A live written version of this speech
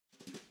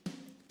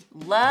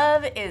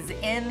Love is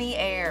in the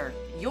air.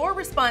 Your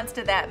response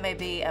to that may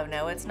be, oh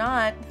no, it's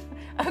not.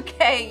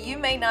 Okay, you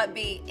may not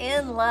be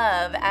in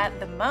love at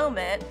the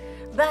moment,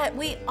 but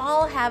we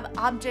all have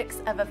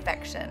objects of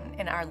affection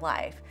in our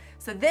life.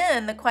 So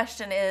then the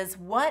question is,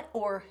 what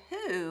or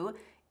who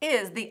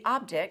is the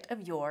object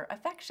of your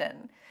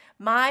affection?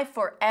 My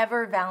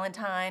forever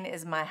Valentine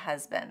is my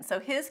husband, so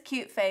his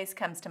cute face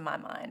comes to my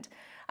mind.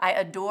 I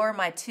adore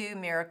my two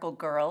miracle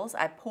girls.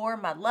 I pour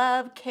my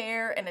love,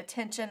 care, and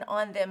attention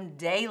on them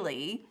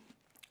daily.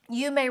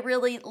 You may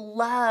really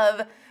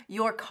love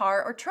your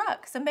car or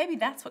truck, so maybe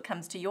that's what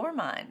comes to your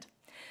mind.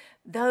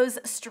 Those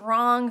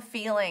strong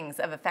feelings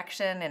of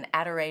affection and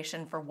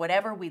adoration for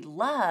whatever we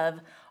love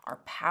are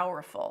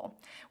powerful.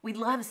 We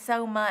love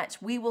so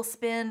much, we will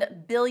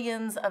spend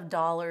billions of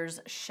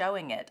dollars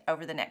showing it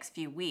over the next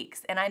few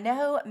weeks. And I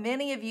know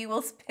many of you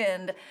will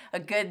spend a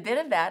good bit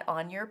of that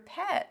on your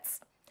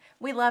pets.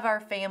 We love our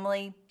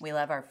family, we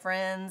love our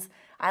friends.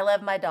 I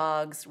love my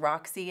dogs,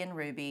 Roxy and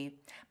Ruby.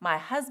 My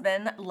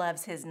husband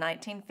loves his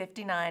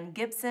 1959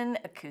 Gibson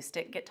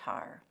acoustic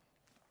guitar.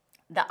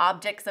 The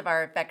objects of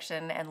our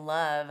affection and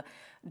love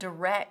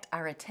direct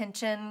our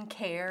attention,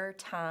 care,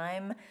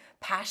 time,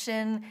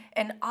 passion,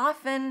 and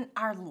often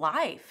our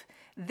life.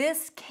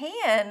 This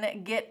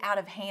can get out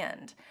of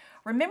hand.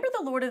 Remember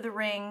The Lord of the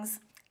Rings?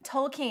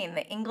 Tolkien,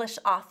 the English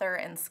author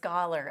and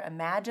scholar,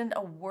 imagined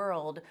a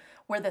world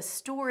where the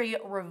story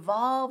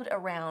revolved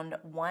around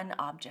one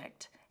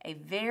object, a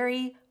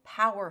very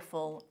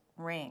powerful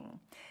ring.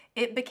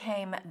 It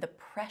became the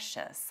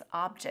precious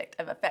object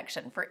of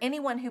affection for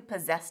anyone who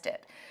possessed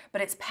it,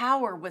 but its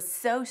power was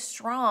so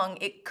strong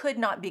it could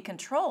not be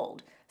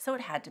controlled, so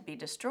it had to be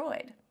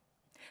destroyed.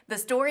 The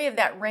story of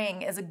that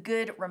ring is a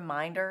good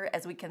reminder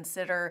as we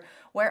consider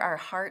where our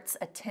heart's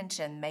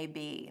attention may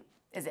be.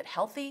 Is it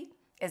healthy?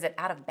 Is it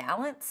out of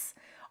balance?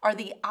 Are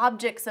the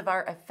objects of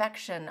our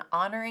affection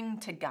honoring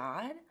to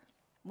God?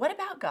 What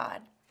about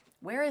God?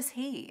 Where is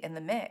He in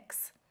the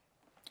mix?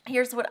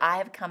 Here's what I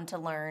have come to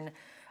learn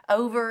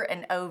over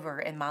and over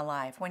in my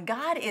life. When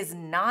God is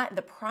not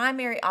the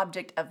primary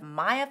object of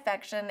my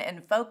affection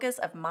and focus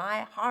of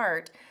my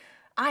heart,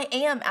 I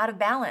am out of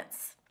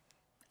balance.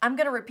 I'm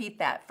going to repeat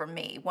that for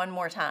me one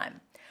more time.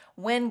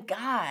 When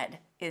God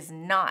is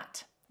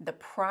not the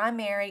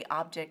primary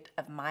object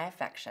of my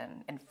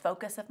affection and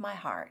focus of my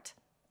heart,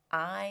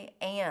 I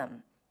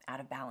am out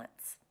of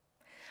balance.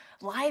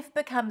 Life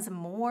becomes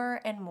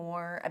more and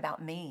more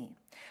about me.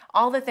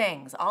 All the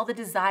things, all the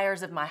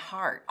desires of my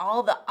heart,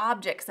 all the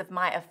objects of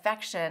my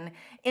affection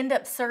end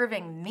up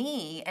serving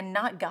me and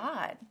not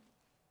God.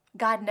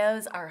 God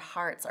knows our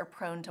hearts are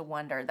prone to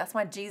wander. That's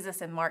why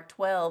Jesus in Mark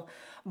 12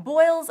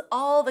 boils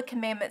all the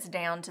commandments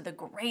down to the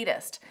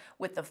greatest,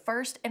 with the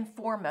first and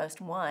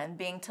foremost one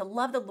being to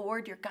love the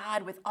Lord your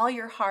God with all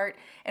your heart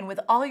and with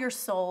all your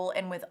soul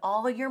and with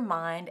all your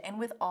mind and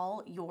with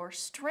all your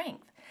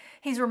strength.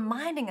 He's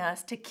reminding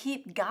us to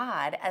keep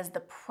God as the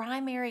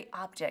primary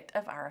object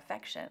of our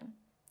affection.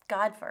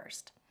 God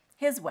first,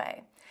 His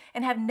way,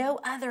 and have no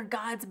other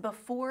gods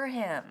before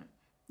Him.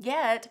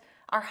 Yet,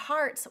 our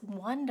hearts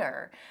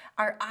wander.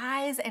 Our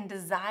eyes and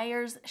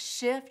desires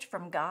shift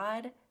from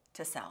God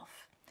to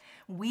self.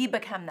 We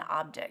become the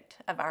object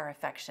of our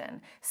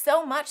affection,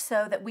 so much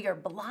so that we are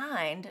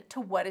blind to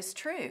what is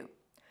true.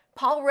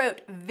 Paul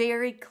wrote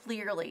very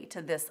clearly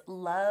to this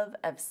love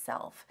of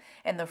self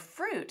and the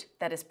fruit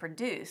that is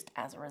produced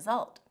as a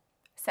result.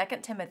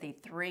 2 Timothy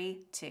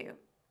 3:2.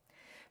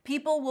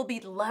 People will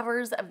be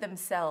lovers of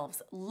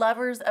themselves,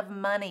 lovers of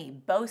money,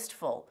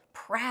 boastful,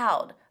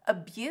 proud,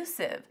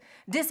 abusive,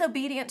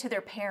 disobedient to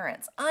their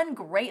parents,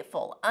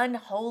 ungrateful,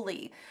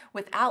 unholy,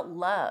 without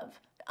love,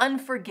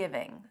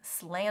 unforgiving,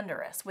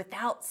 slanderous,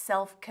 without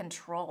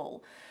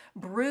self-control,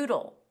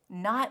 brutal,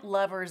 not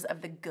lovers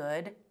of the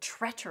good,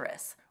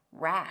 treacherous,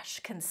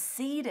 rash,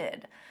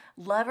 conceited,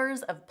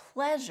 lovers of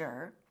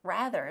pleasure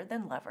rather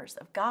than lovers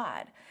of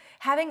God,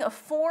 having a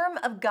form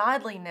of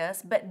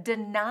godliness but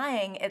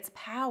denying its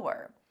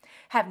power.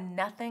 Have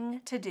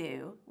nothing to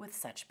do with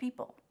such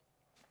people.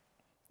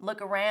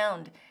 Look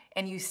around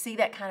and you see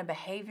that kind of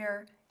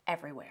behavior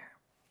everywhere.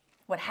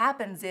 What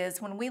happens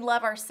is when we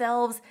love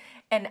ourselves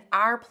and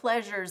our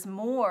pleasures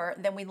more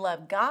than we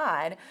love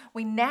God,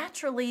 we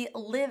naturally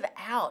live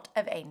out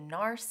of a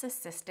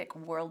narcissistic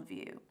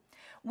worldview.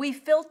 We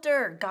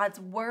filter God's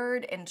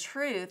word and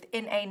truth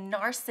in a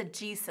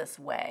narcigesis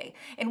way,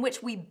 in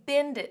which we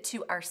bend it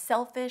to our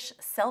selfish,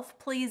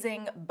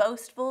 self-pleasing,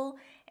 boastful,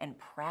 and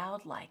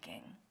proud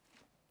liking.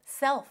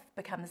 Self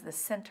becomes the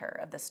center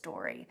of the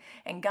story,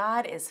 and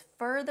God is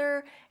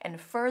further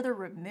and further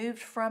removed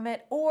from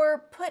it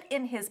or put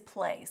in His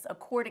place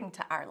according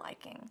to our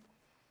liking.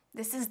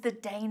 This is the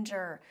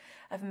danger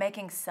of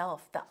making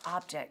self the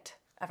object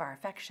of our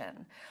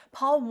affection.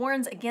 Paul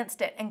warns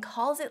against it and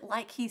calls it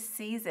like he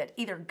sees it.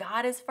 Either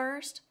God is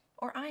first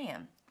or I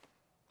am.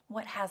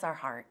 What has our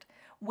heart?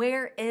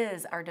 Where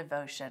is our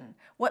devotion?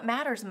 What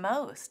matters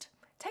most?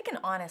 Take an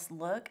honest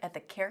look at the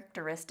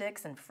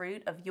characteristics and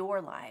fruit of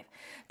your life.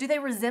 Do they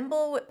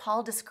resemble what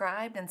Paul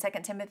described in 2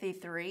 Timothy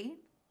 3?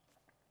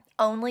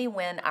 Only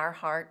when our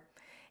heart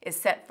is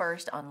set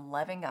first on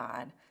loving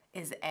God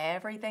is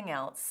everything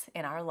else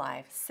in our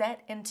life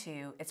set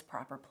into its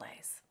proper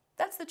place.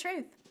 That's the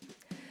truth.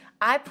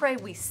 I pray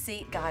we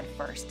seek God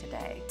first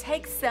today.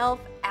 Take self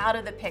out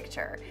of the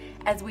picture.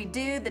 As we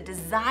do, the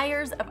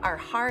desires of our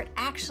heart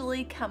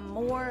actually come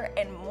more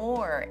and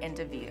more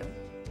into view.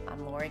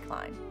 I'm Lori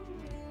Klein.